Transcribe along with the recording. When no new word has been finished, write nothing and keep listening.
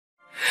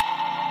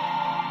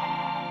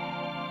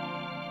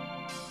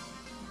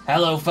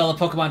Hello fellow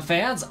Pokemon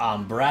fans,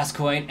 I'm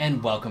Brascoin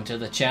and welcome to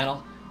the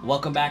channel.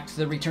 Welcome back to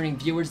the returning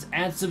viewers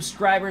and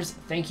subscribers.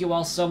 Thank you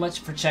all so much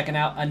for checking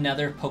out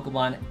another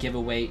Pokemon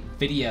giveaway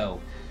video.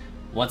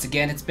 Once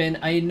again, it's been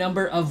a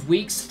number of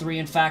weeks, 3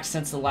 in fact,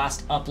 since the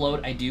last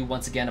upload. I do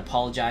once again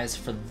apologize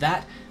for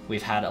that.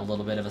 We've had a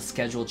little bit of a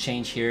schedule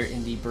change here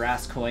in the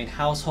Brascoin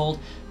household.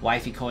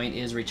 Wifey Coin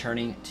is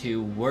returning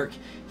to work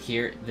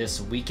here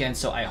this weekend,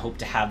 so I hope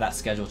to have that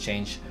schedule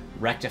change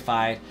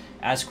rectified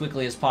as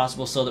quickly as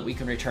possible so that we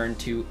can return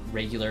to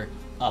regular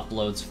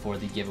uploads for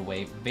the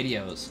giveaway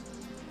videos.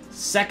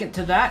 Second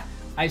to that,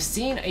 I've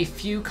seen a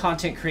few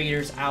content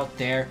creators out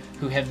there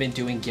who have been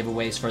doing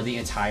giveaways for the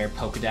entire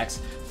Pokedex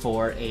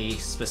for a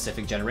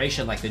specific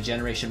generation, like the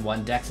Generation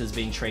 1 Dex is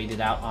being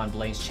traded out on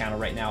Blaine's channel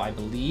right now, I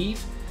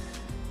believe.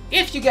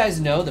 If you guys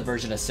know the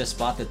version assist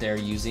bot that they're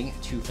using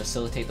to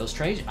facilitate those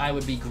trades, I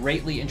would be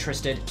greatly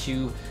interested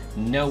to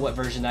know what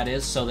version that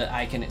is so that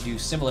I can do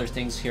similar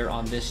things here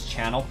on this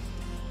channel.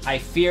 I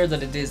fear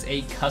that it is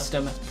a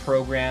custom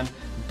program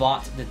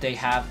bot that they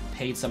have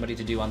paid somebody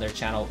to do on their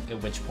channel,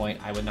 at which point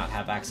I would not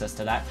have access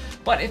to that.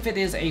 But if it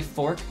is a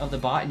fork of the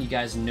bot and you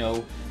guys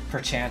know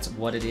perchance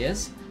what it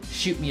is,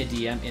 shoot me a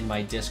DM in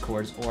my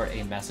Discords or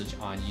a message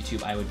on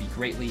YouTube. I would be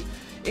greatly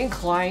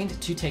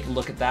inclined to take a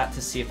look at that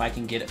to see if I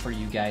can get it for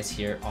you guys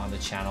here on the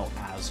channel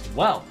as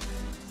well.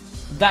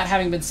 That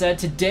having been said,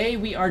 today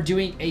we are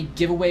doing a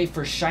giveaway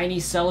for Shiny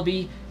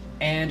Celebi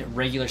and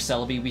regular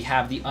Celebi. We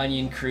have the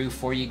Onion Crew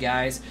for you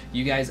guys.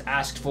 You guys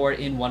asked for it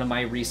in one of my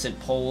recent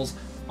polls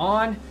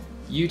on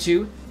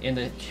YouTube in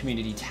the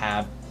community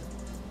tab.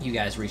 You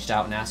guys reached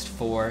out and asked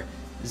for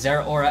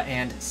Zeraora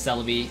and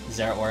Celebi.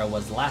 Zeraora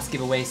was the last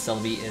giveaway,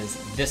 Celebi is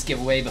this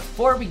giveaway.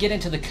 Before we get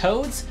into the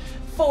codes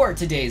for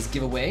today's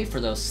giveaway for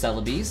those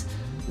Celebis,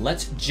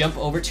 let's jump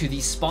over to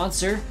the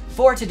sponsor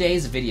for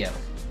today's video.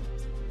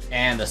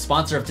 And the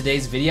sponsor of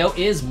today's video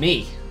is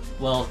me.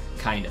 Well,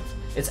 kind of.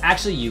 It's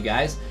actually you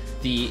guys,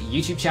 the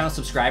YouTube channel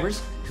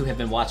subscribers who have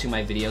been watching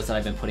my videos that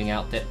I've been putting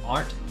out that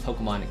aren't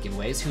Pokemon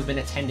giveaways, who've been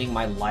attending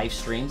my live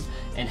streams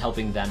and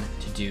helping them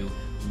to do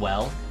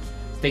well.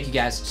 Thank you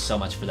guys so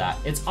much for that.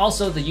 It's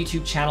also the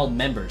YouTube channel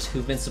members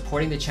who've been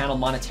supporting the channel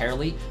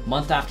monetarily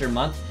month after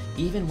month,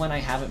 even when I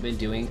haven't been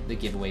doing the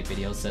giveaway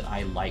videos that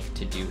I like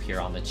to do here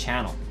on the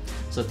channel.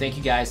 So thank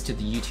you guys to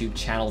the YouTube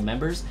channel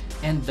members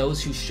and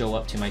those who show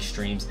up to my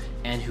streams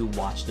and who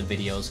watch the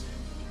videos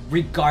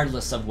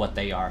regardless of what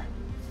they are.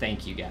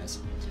 Thank you guys.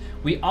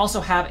 We also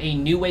have a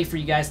new way for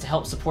you guys to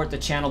help support the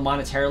channel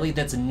monetarily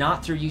that's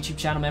not through YouTube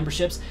channel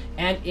memberships,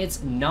 and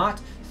it's not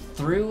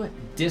through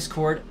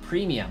Discord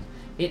Premium.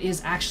 It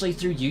is actually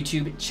through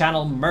YouTube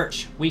channel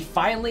merch. We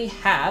finally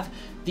have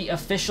the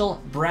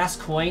official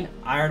Brascoin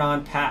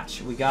Iron-On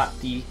patch. We got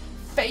the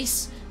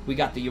face, we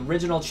got the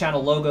original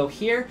channel logo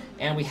here,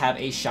 and we have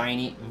a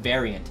shiny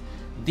variant.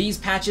 These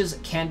patches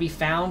can be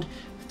found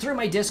through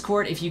my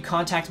Discord. If you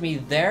contact me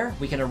there,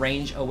 we can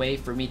arrange a way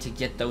for me to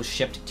get those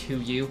shipped to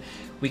you.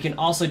 We can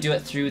also do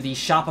it through the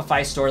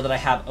Shopify store that I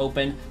have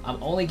open.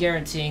 I'm only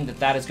guaranteeing that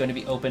that is going to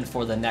be open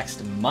for the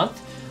next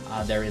month.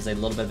 There is a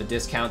little bit of a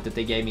discount that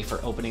they gave me for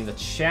opening the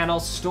channel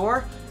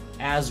store,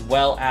 as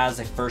well as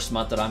a first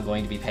month that I'm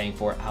going to be paying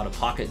for out of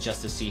pocket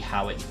just to see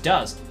how it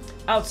does.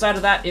 Outside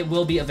of that, it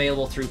will be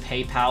available through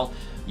PayPal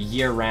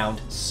year-round,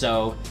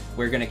 so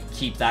we're going to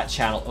keep that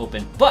channel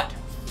open. But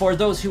for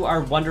those who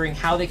are wondering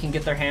how they can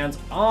get their hands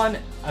on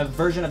a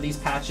version of these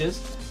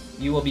patches,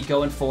 you will be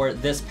going for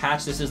this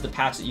patch. This is the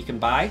patch that you can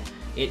buy.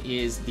 It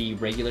is the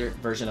regular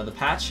version of the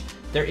patch.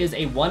 There is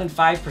a 1 in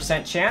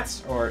 5%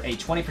 chance or a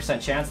 20%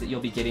 chance that you'll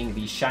be getting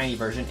the shiny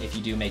version if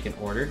you do make an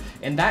order,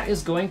 and that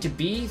is going to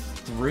be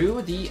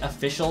through the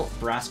official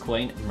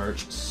Brascoin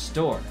merch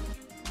store.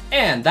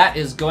 And that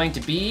is going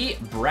to be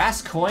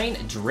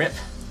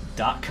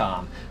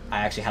brascoindrip.com. I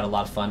actually had a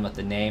lot of fun with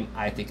the name.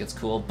 I think it's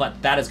cool, but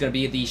that is going to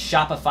be the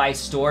Shopify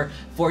store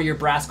for your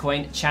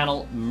Brascoin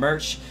channel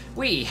merch.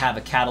 We have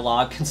a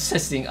catalog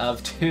consisting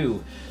of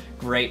 2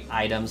 great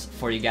items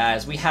for you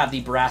guys. We have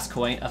the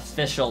Brascoin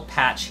official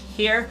patch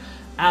here,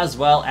 as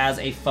well as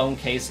a phone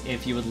case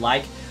if you would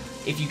like.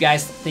 If you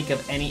guys think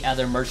of any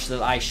other merch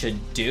that I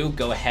should do,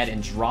 go ahead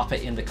and drop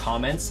it in the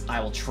comments. I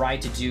will try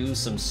to do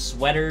some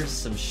sweaters,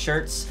 some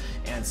shirts,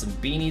 and some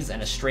beanies,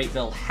 and a straight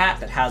bill hat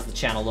that has the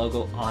channel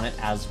logo on it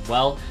as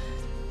well.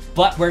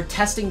 But we're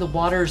testing the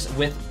waters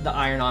with the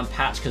Iron-On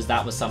patch because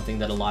that was something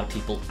that a lot of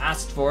people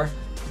asked for.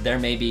 There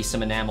may be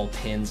some enamel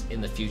pins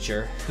in the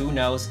future, who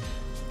knows.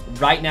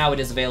 Right now it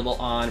is available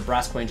on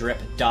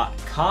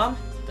brascoindrip.com,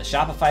 the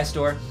Shopify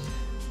store.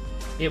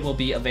 It will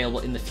be available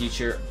in the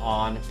future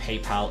on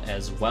PayPal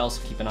as well,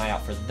 so keep an eye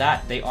out for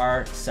that. They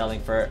are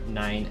selling for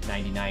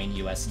 $9.99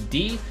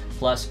 USD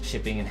plus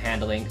shipping and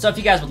handling. So if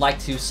you guys would like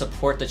to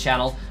support the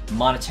channel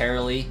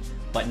monetarily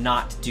but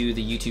not do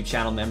the YouTube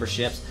channel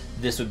memberships,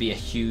 this would be a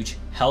huge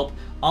help.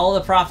 All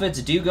of the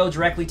profits do go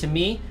directly to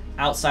me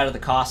outside of the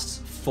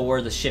costs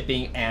for the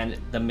shipping and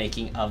the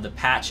making of the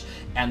patch,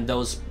 and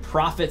those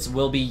profits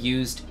will be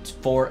used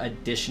for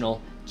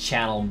additional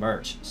channel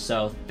merch.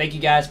 So thank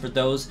you guys for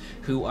those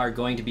who are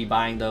going to be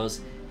buying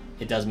those.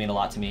 it does mean a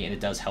lot to me, and it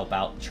does help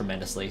out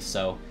tremendously.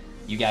 So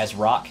you guys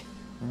rock.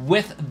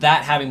 With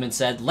that having been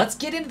said, let's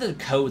get into the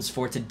codes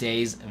for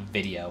today's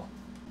video.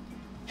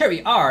 Here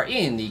we are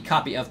in the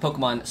copy of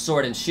Pokemon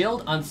Sword and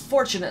Shield.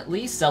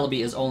 Unfortunately,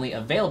 Celebi is only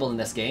available in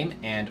this game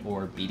and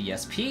or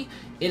BDSP.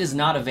 It is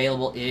not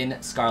available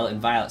in Scarlet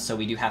and Violet, so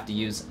we do have to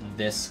use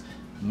this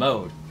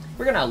mode.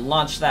 We're gonna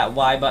launch that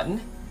Y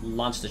button,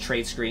 launch the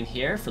trade screen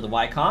here for the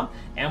YCOM,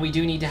 and we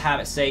do need to have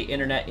it say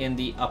internet in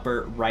the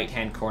upper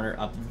right-hand corner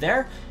up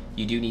there.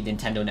 You do need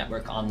Nintendo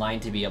Network Online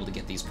to be able to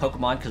get these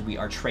Pokemon because we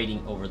are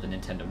trading over the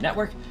Nintendo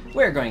Network.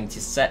 We're going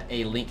to set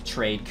a link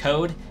trade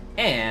code,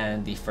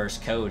 and the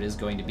first code is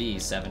going to be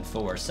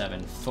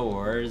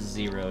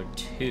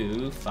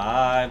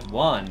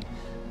 74740251.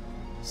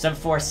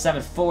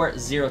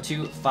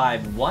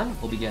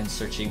 74740251. We'll begin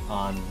searching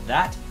on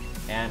that,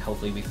 and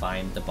hopefully we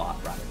find the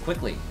bot rather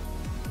quickly.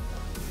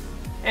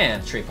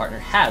 And the trade partner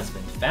has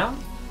been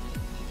found.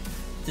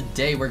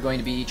 Today we're going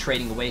to be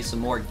trading away some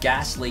more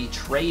ghastly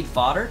trade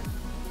fodder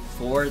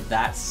for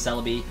that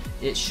Celebi.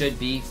 It should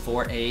be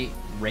for a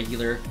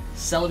regular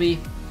Celebi.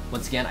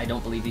 Once again, I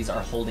don't believe these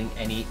are holding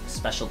any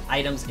special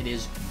items. It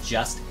is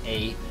just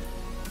a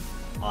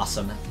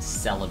awesome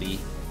Celebi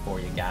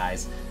for you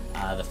guys.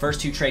 The first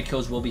two trade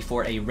codes will be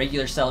for a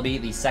regular Celebi.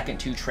 The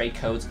second two trade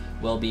codes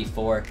will be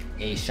for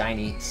a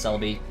shiny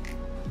Celebi.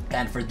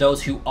 And for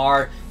those who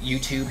are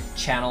YouTube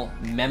channel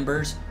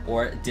members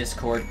or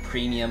Discord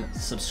premium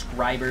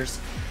subscribers,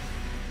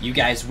 you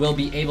guys will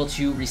be able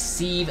to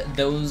receive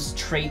those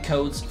trade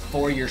codes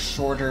for your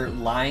shorter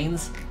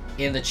lines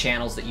in the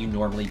channels that you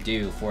normally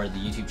do, for the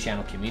YouTube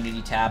channel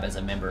community tab as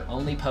a member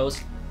only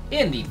post,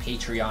 in the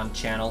Patreon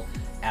channel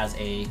as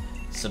a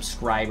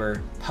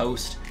subscriber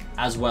post,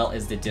 as well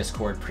as the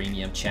Discord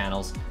premium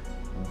channels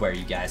where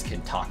you guys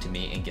can talk to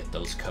me and get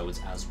those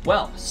codes as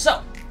well.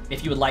 So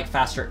if you would like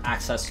faster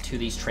access to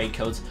these trade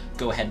codes,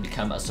 go ahead and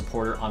become a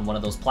supporter on one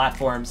of those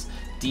platforms.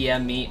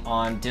 DM me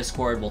on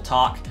Discord, we'll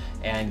talk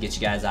and get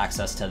you guys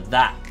access to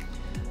that.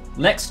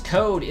 Next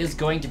code is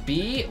going to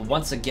be,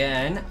 once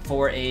again,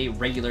 for a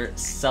regular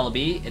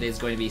Celebi. It is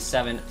going to be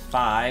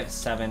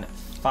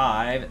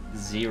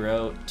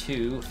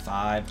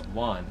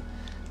 75750251.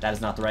 That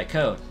is not the right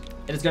code.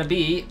 It is going to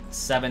be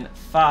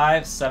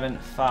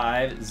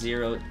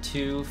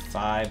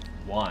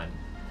 75750251.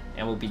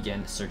 And we'll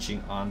begin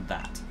searching on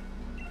that.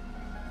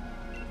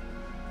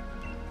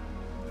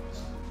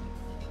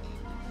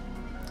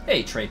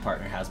 A trade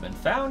partner has been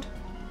found.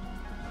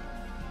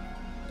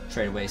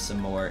 Trade away some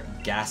more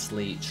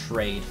ghastly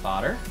trade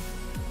fodder.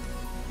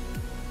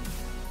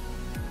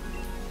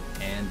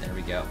 And there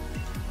we go.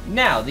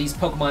 Now, these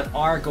Pokemon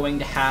are going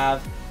to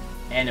have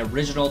an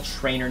original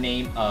trainer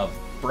name of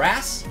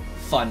Brass.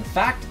 Fun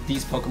fact,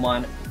 these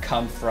Pokemon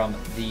come from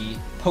the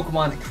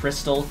Pokemon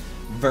Crystal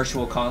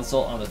Virtual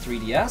Console on the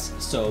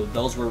 3DS, so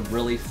those were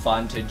really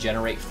fun to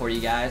generate for you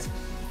guys.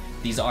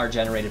 These are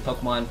generated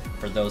Pokemon.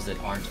 For those that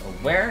aren't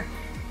aware,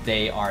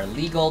 they are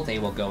legal. They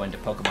will go into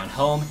Pokemon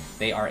Home.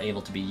 They are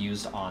able to be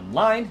used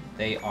online.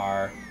 They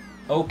are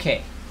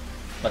okay,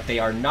 but they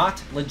are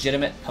not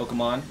legitimate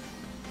Pokemon.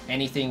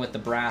 Anything with the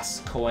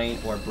Brass coin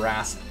or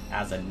Brass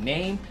as a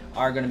name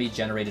are going to be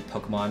generated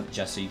Pokemon,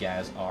 just so you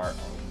guys are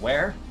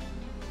aware.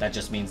 That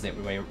just means that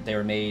they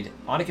were made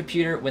on a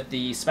computer with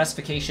the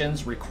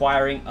specifications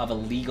requiring of a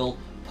legal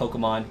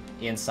Pokemon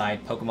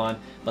inside Pokemon,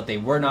 but they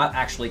were not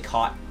actually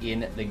caught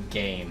in the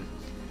game.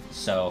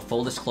 So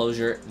full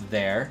disclosure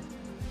there.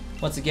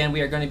 Once again, we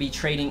are going to be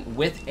trading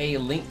with a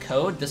link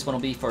code. This one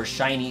will be for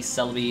shiny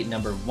Celebi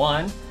number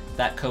 1.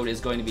 That code is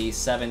going to be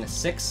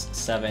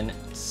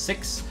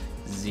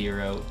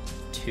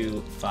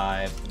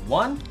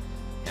 76760251.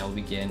 And we'll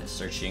begin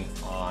searching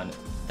on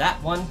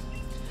that one.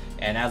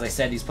 And as I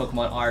said, these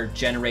Pokemon are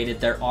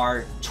generated. There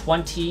are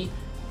 20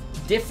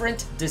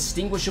 different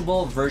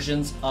distinguishable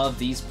versions of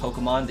these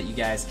Pokemon that you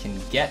guys can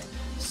get.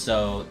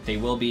 So they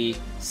will be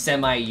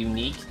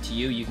semi-unique to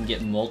you. You can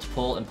get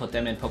multiple and put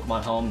them in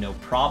Pokemon Home, no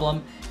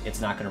problem.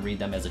 It's not going to read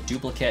them as a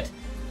duplicate.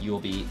 You will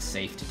be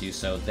safe to do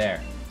so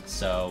there.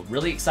 So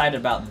really excited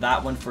about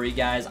that one for you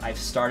guys. I've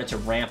started to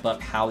ramp up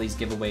how these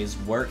giveaways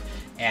work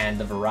and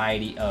the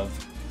variety of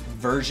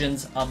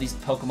versions of these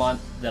Pokemon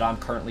that I'm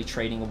currently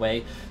trading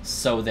away,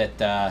 so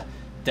that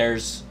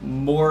there's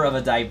more of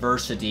a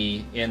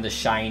diversity in the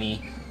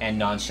shiny and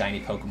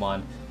non-shiny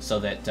Pokemon, so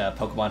that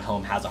Pokemon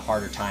Home has a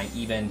harder time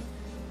even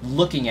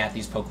looking at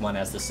these Pokemon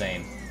as the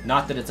same.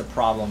 Not that it's a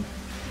problem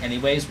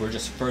anyways, we're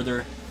just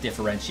further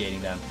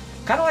differentiating them.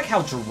 Kind of like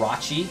how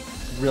Jirachi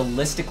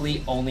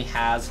realistically only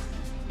has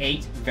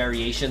 8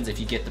 variations if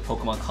you get the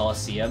Pokemon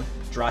Coliseum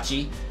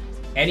Jirachi.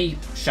 Any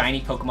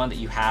shiny Pokemon that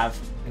you have,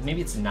 and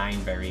maybe it's 9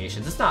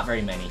 variations, it's not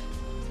very many.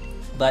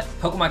 But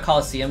Pokemon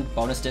Coliseum,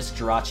 Bonus Disc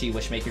Jirachi,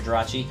 Wishmaker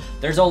Jirachi,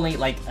 there's only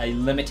like a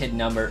limited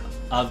number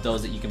of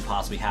those that you can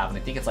possibly have, and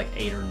I think it's like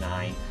 8 or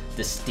 9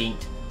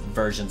 distinct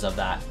versions of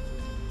that.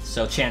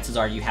 So chances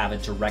are you have a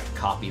direct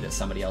copy that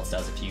somebody else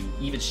does if you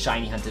even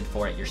shiny hunted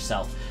for it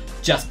yourself,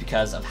 just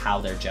because of how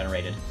they're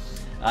generated.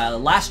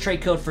 Last trade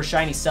code for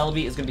shiny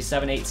Celebi is going to be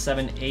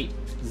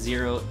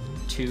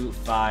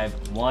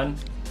 251,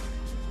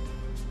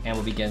 and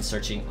we'll begin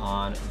searching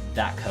on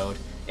that code.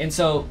 And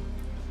so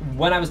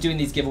when I was doing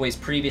these giveaways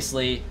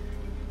previously,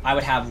 I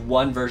would have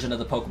one version of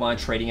the Pokemon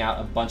trading out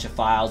a bunch of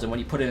files, and when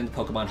you put it in the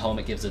Pokemon Home,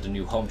 it gives it a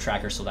new home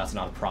tracker, so that's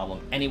not a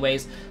problem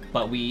anyways.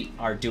 But we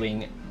are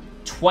doing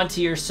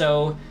 20 or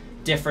so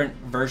different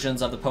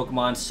versions of the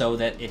Pokemon so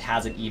that it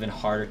has an even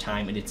harder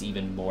time and it's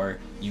even more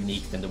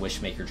unique than the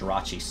Wishmaker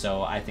Jirachi.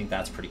 So I think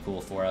that's pretty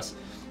cool for us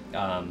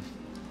and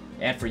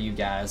for you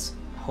guys.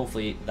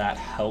 Hopefully that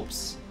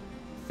helps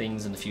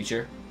things in the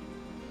future.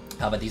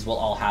 But these will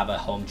all have a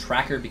home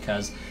tracker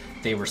because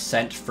they were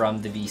sent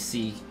from the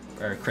VC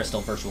or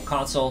Crystal Virtual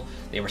Console.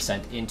 They were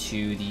sent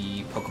into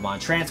the Pokemon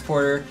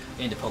Transporter,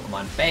 into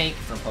Pokemon Bank,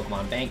 from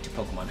Pokemon Bank to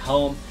Pokemon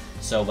Home.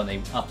 So when they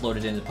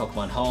uploaded into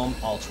Pokemon Home,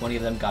 all 20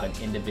 of them got an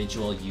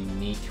individual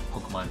unique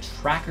Pokemon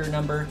tracker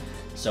number.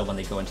 So when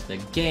they go into the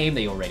game,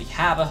 they already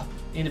have a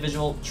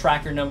individual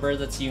tracker number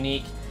that's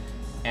unique,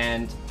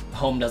 and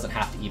Home doesn't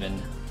have to even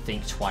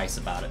think twice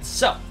about it.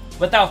 So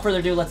without further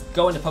ado, let's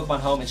go into Pokemon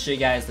Home and show you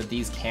guys that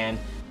these can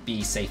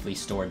be safely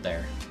stored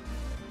there.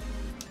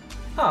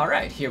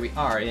 Alright, here we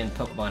are in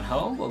Pokemon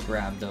Home. We'll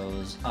grab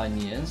those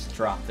onions,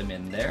 drop them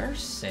in there,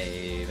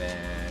 save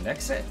and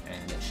exit,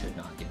 and it should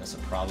not give us a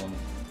problem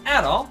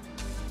at all.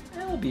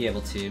 And we'll be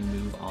able to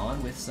move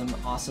on with some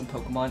awesome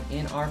Pokemon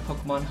in our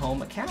Pokemon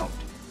Home account.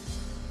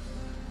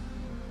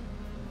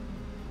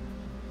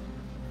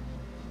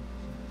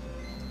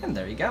 And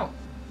there you go.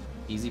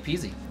 Easy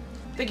peasy.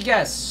 Thank you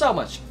guys so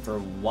much for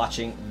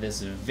watching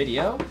this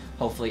video.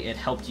 Hopefully it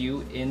helped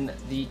you in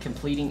the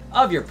completing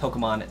of your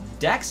Pokemon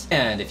decks.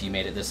 And if you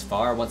made it this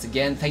far, once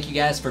again, thank you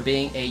guys for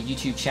being a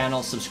YouTube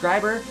channel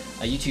subscriber,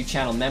 a YouTube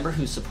channel member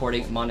who's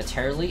supporting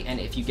monetarily. And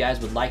if you guys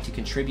would like to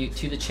contribute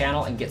to the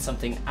channel and get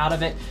something out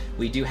of it,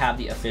 we do have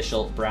the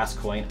official Brass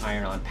Coin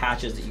Iron-On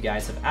patches that you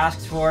guys have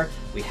asked for.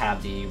 We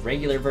have the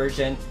regular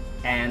version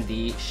and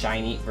the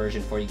shiny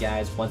version for you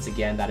guys. Once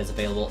again, that is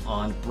available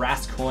on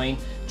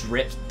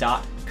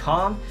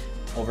brasscoindrip.com.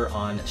 Over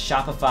on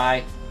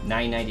Shopify,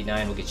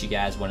 $9.99 will get you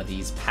guys one of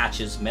these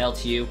patches mailed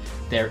to you.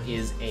 There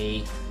is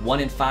a 1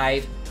 in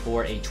 5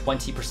 or a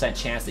 20%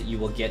 chance that you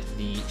will get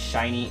the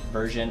shiny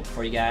version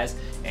for you guys.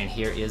 And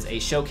here is a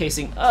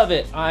showcasing of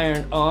it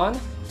ironed on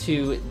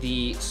to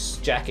the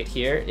jacket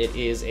here. It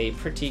is a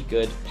pretty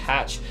good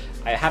patch.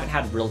 I haven't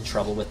had real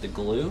trouble with the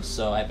glue,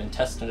 so I've been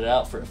testing it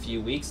out for a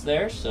few weeks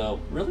there. So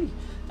really,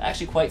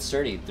 actually quite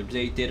sturdy.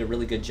 They did a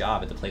really good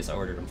job at the place I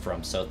ordered them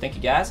from. So thank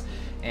you guys.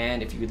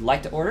 And if you would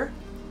like to order,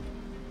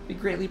 it'd be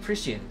greatly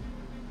appreciated.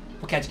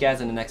 We'll catch you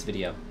guys in the next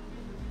video.